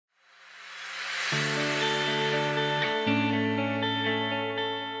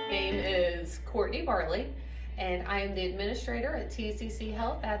Courtney Bartley, and I am the administrator at TCC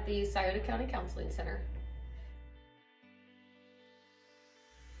Health at the Scioto County Counseling Center.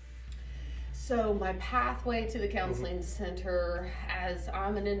 So my pathway to the counseling center, as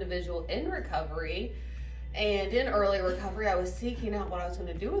I'm an individual in recovery and in early recovery, I was seeking out what I was going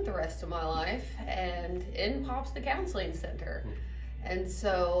to do with the rest of my life, and in pops the counseling center. And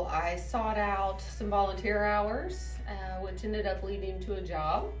so I sought out some volunteer hours, which ended up leading to a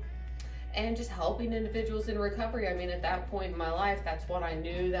job and just helping individuals in recovery. I mean, at that point in my life, that's what I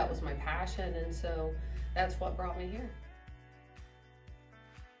knew, that was my passion, and so that's what brought me here.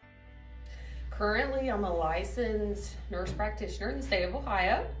 Currently, I'm a licensed nurse practitioner in the state of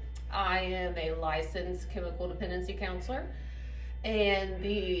Ohio. I am a licensed chemical dependency counselor and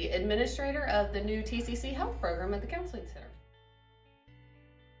the administrator of the new TCC Health program at the Counseling Center.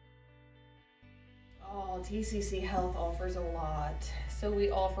 Oh, TCC Health offers a lot. So we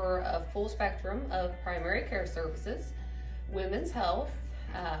offer a full spectrum of primary care services, women's health,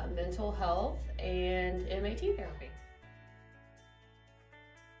 mental health, and MAT therapy.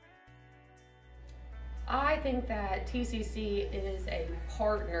 I think that TCC is a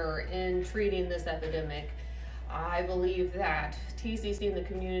partner in treating this epidemic. I believe that TCC and the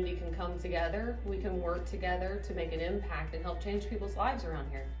community can come together. We can work together to make an impact and help change people's lives around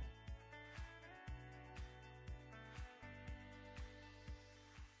here.